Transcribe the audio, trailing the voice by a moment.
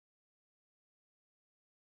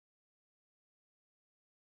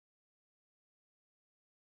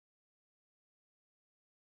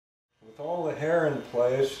With all the hair in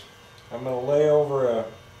place, I'm going to lay over a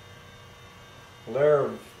layer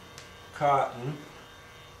of cotton.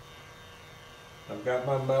 I've got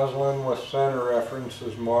my muslin with center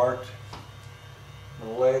references marked. I'm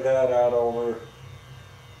going to lay that out over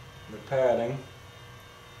the padding.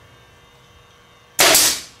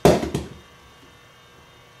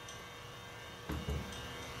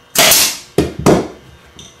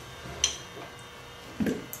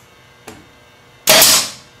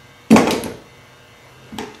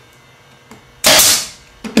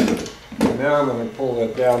 Now I'm going to pull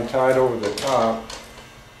that down tight over the top.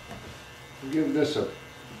 Give this a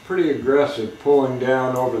pretty aggressive pulling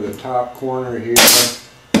down over the top corner here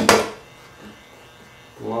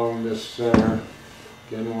along this center.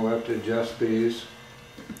 Again, we'll have to adjust these.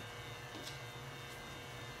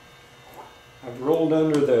 I've rolled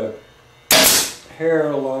under the hair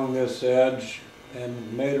along this edge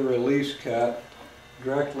and made a release cut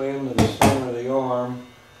directly into the center of the arm.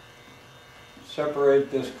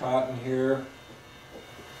 Separate this cotton here.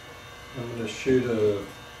 I'm going to shoot a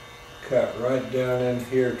cut right down in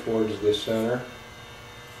here towards the center.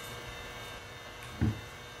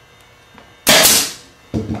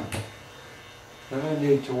 Then I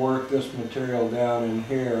need to work this material down in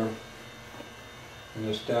here and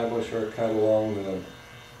establish our cut along the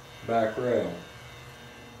back rail.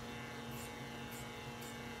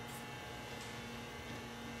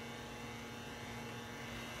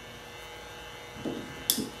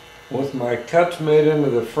 With my cuts made into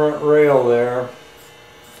the front rail there,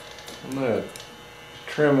 I'm going to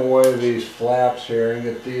trim away these flaps here and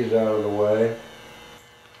get these out of the way.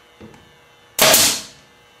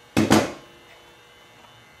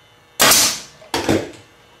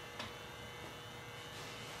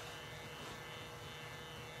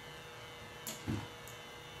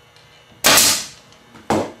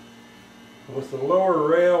 With the lower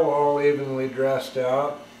rail all evenly dressed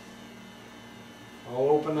out, I'll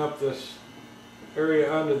open up this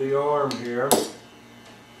area under the arm here.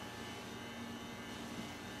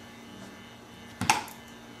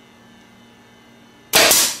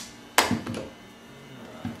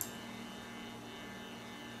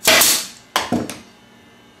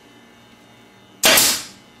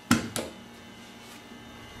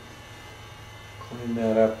 Clean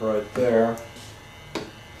that up right there.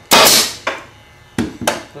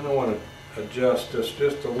 Then I want to adjust this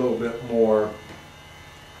just a little bit more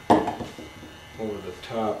over the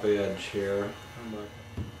top edge here.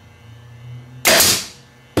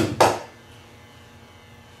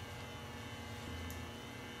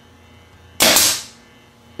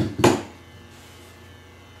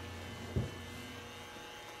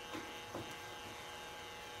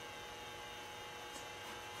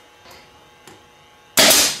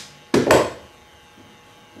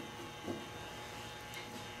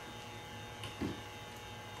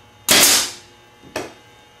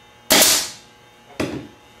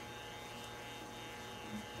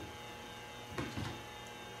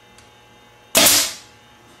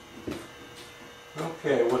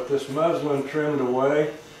 Okay, with this muslin trimmed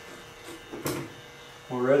away,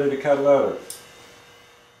 we're ready to cut leather.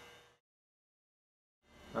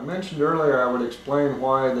 I mentioned earlier I would explain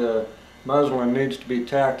why the muslin needs to be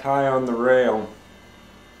tacked high on the rail.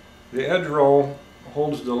 The edge roll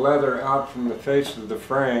holds the leather out from the face of the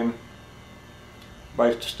frame.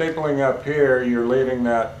 By stapling up here, you're leaving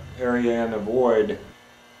that area in a void.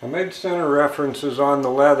 I made center references on the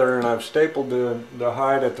leather and I've stapled the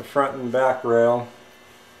hide at the front and back rail.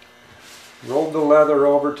 Rolled the leather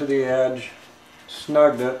over to the edge,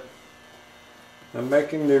 snugged it. I'm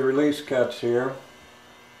making the release cuts here.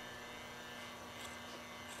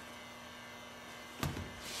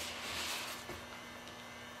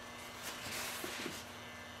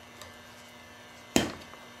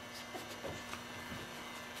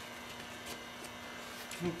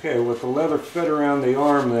 Okay, with the leather fit around the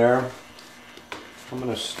arm there, I'm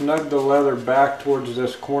going to snug the leather back towards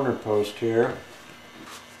this corner post here.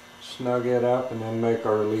 Snug it up and then make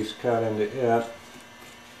our release cut into it.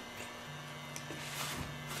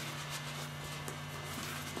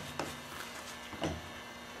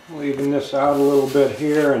 Leaving this out a little bit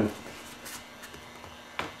here and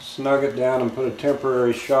snug it down and put a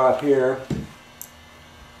temporary shot here.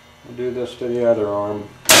 We'll do this to the other arm.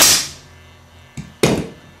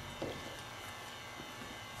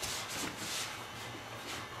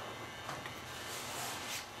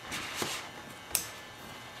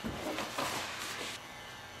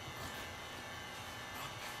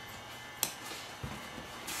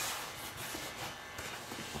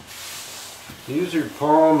 Use your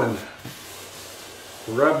palm and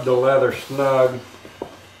rub the leather snug.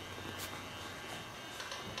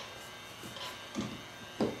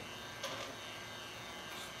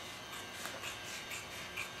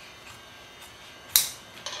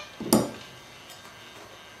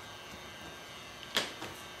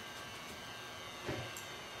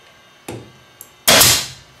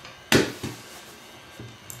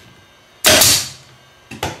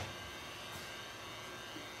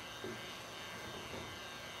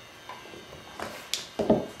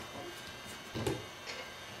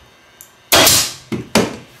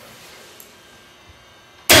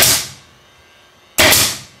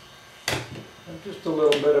 Just a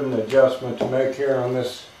little bit of an adjustment to make here on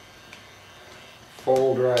this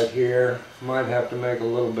fold right here. Might have to make a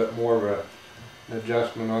little bit more of an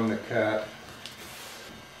adjustment on the cut.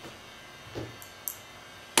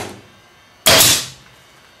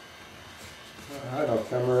 Alright, I'll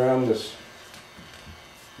come around this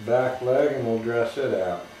back leg and we'll dress it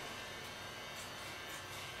out.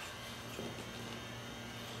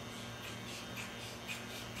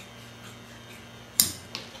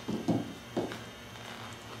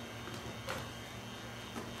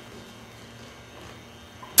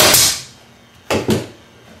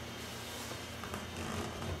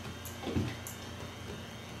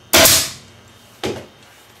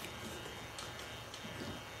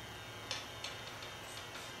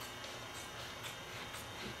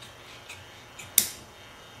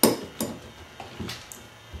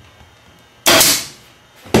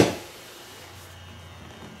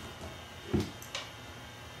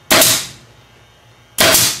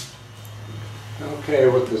 Okay,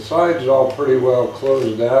 with the sides all pretty well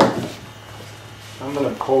closed out, I'm going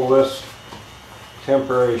to pull this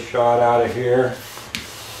temporary shot out of here,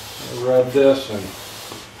 rub this and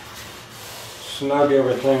snug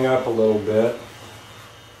everything up a little bit.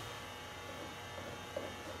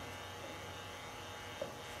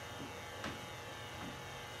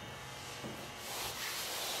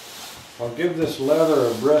 I'll give this leather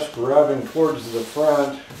a brisk rubbing towards the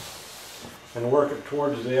front and work it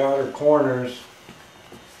towards the outer corners.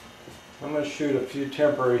 I'm going to shoot a few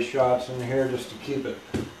temporary shots in here just to keep it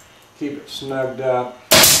snugged up.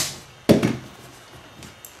 I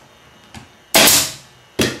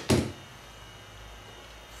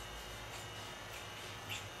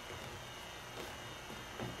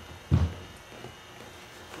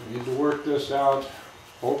need to work this out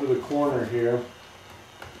over the corner here.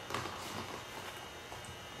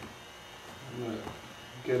 I'm going to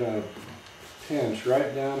get a pinch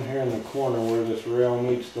right down here in the corner where this rail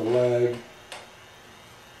meets the leg.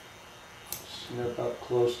 Snip up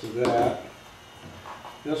close to that.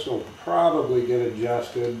 This will probably get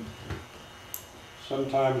adjusted.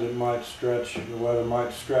 Sometimes it might stretch, the leather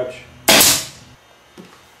might stretch.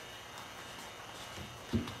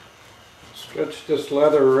 Stretch this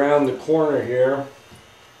leather around the corner here.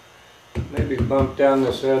 Maybe bump down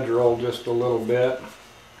this edge roll just a little bit.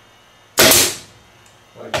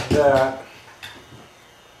 Like that.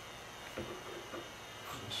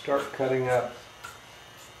 Start cutting up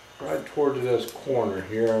right towards this corner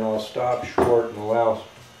here, and I'll stop short and allow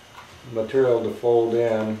material to fold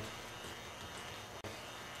in.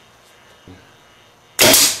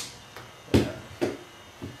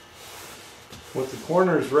 With the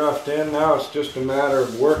corners roughed in, now it's just a matter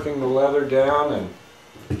of working the leather down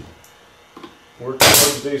and work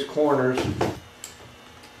towards these corners.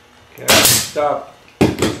 Okay, I'll stop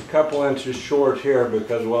a couple inches short here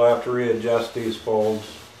because we'll have to readjust these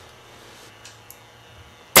folds.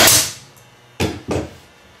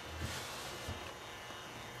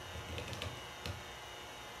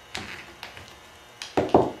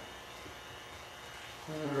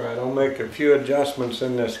 Alright, I'll make a few adjustments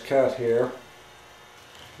in this cut here.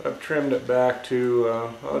 I've trimmed it back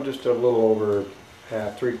to just a little over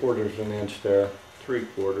half, 3/4 of an inch there,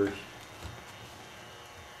 3/4.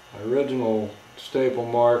 My original staple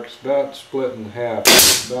mark's about split in half,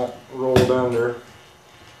 about rolled under.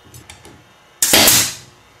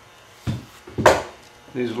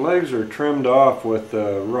 These legs are trimmed off with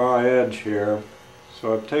the raw edge here,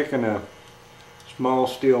 so I've taken a small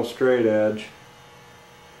steel straight edge.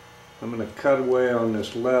 I'm going to cut away on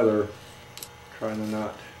this leather, trying to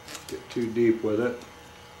not get too deep with it.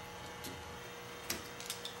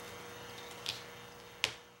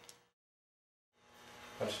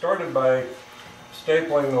 I started by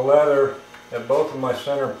stapling the leather at both of my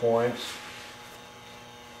center points.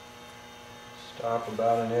 Stop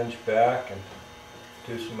about an inch back and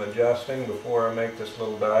do some adjusting before I make this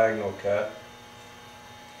little diagonal cut.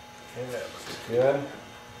 Okay, that looks good.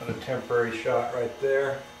 Put a temporary shot right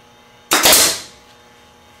there.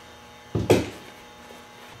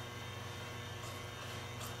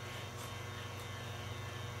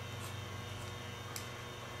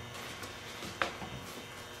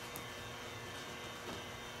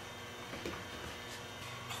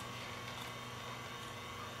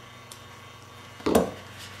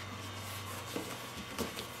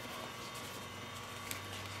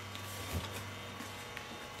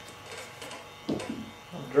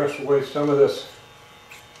 Dress away some of this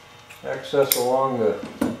excess along the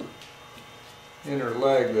inner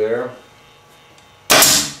leg there.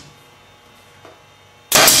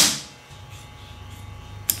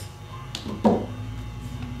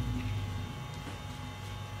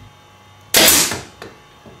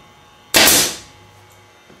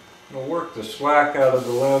 I'll work the slack out of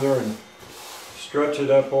the leather and stretch it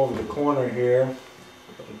up over the corner here.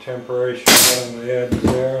 Put a temporary shot on the edge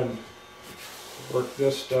there and work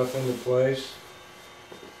this stuff into place.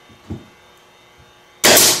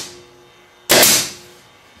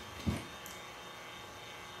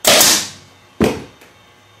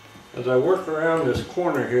 As I work around this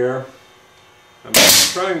corner here, I'm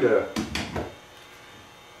trying to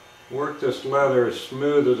work this leather as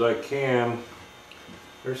smooth as I can.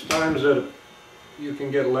 There's times that you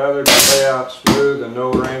can get leather to lay out smooth and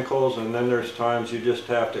no wrinkles, and then there's times you just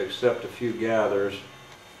have to accept a few gathers.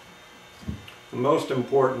 The most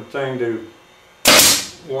important thing to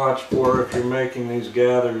watch for if you're making these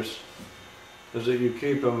gathers is that you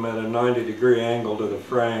keep them at a 90-degree angle to the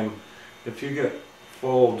frame. If you get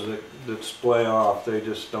folds that splay off, they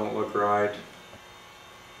just don't look right.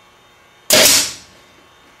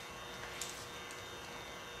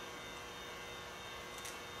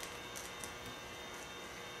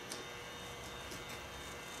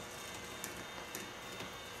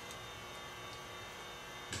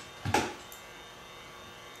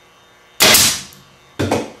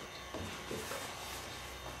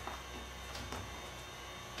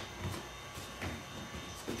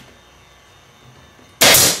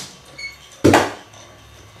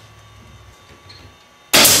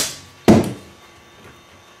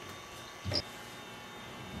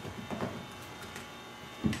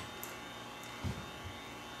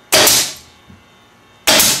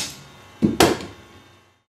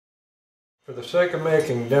 For the sake of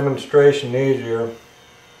making demonstration easier,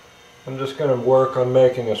 I'm just going to work on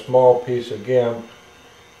making a small piece of gimp.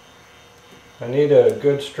 I need a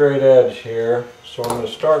good straight edge here, so I'm going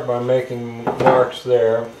to start by making marks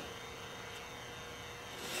there.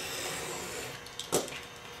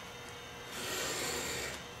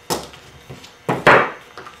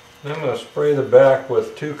 Then I'm going to spray the back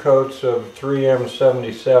with 2 coats of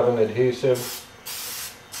 3M77 adhesive.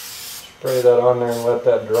 Spray that on there and let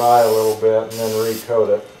that dry a little bit and then recoat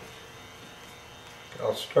it.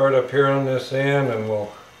 I'll start up here on this end and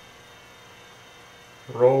we'll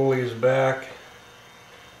roll these back.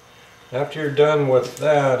 After you're done with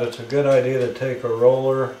that, it's a good idea to take a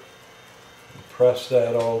roller and press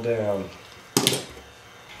that all down.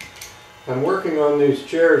 I'm working on these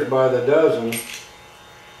chairs by the dozen,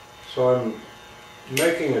 so I'm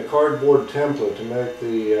making a cardboard template to make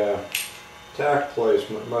the tack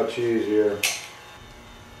placement much easier.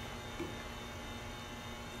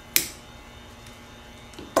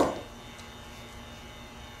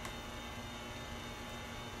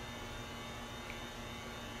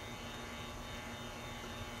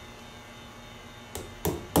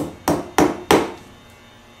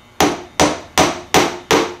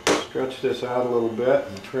 Stretch this out a little bit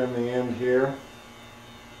and trim the end here.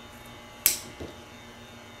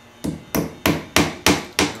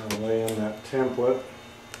 Lay in that template.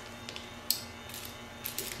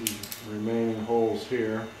 Get these remaining holes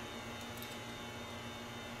here.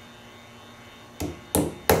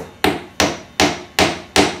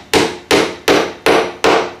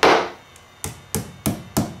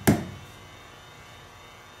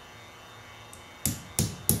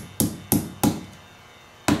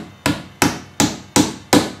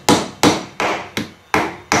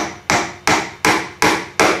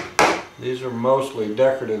 These are mostly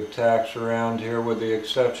decorative tacks around here, with the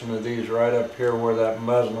exception of these right up here where that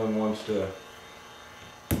muslin wants to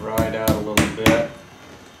ride out a little bit.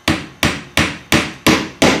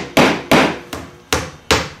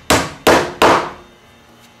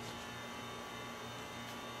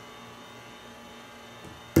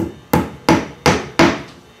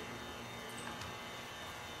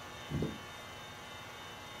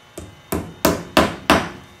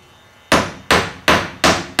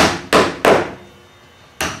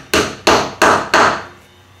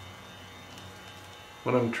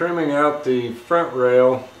 When I'm trimming out the front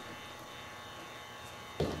rail,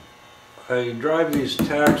 I drive these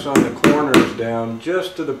tacks on the corners down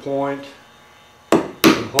just to the point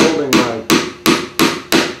of holding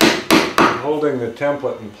the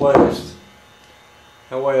template in place.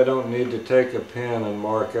 That way I don't need to take a pin and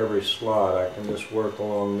mark every slot. I can just work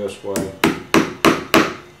along this way.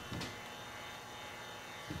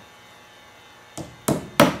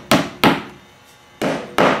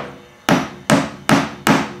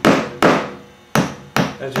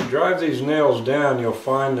 As you drive these nails down, you'll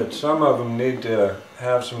find that some of them need to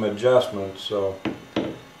have some adjustments, so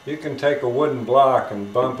you can take a wooden block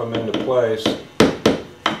and bump them into place.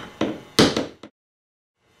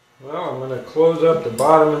 Well, I'm going to close up the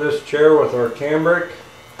bottom of this chair with our cambric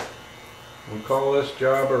and call this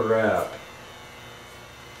job a wrap.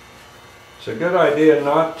 It's a good idea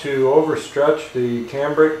not to overstretch the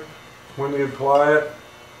cambric when you apply it.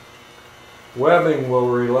 Webbing will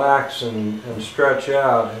relax and stretch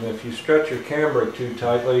out, and if you stretch your cambric too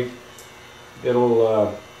tightly,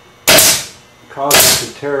 it'll cause it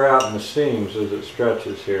to tear out in the seams as it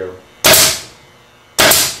stretches here.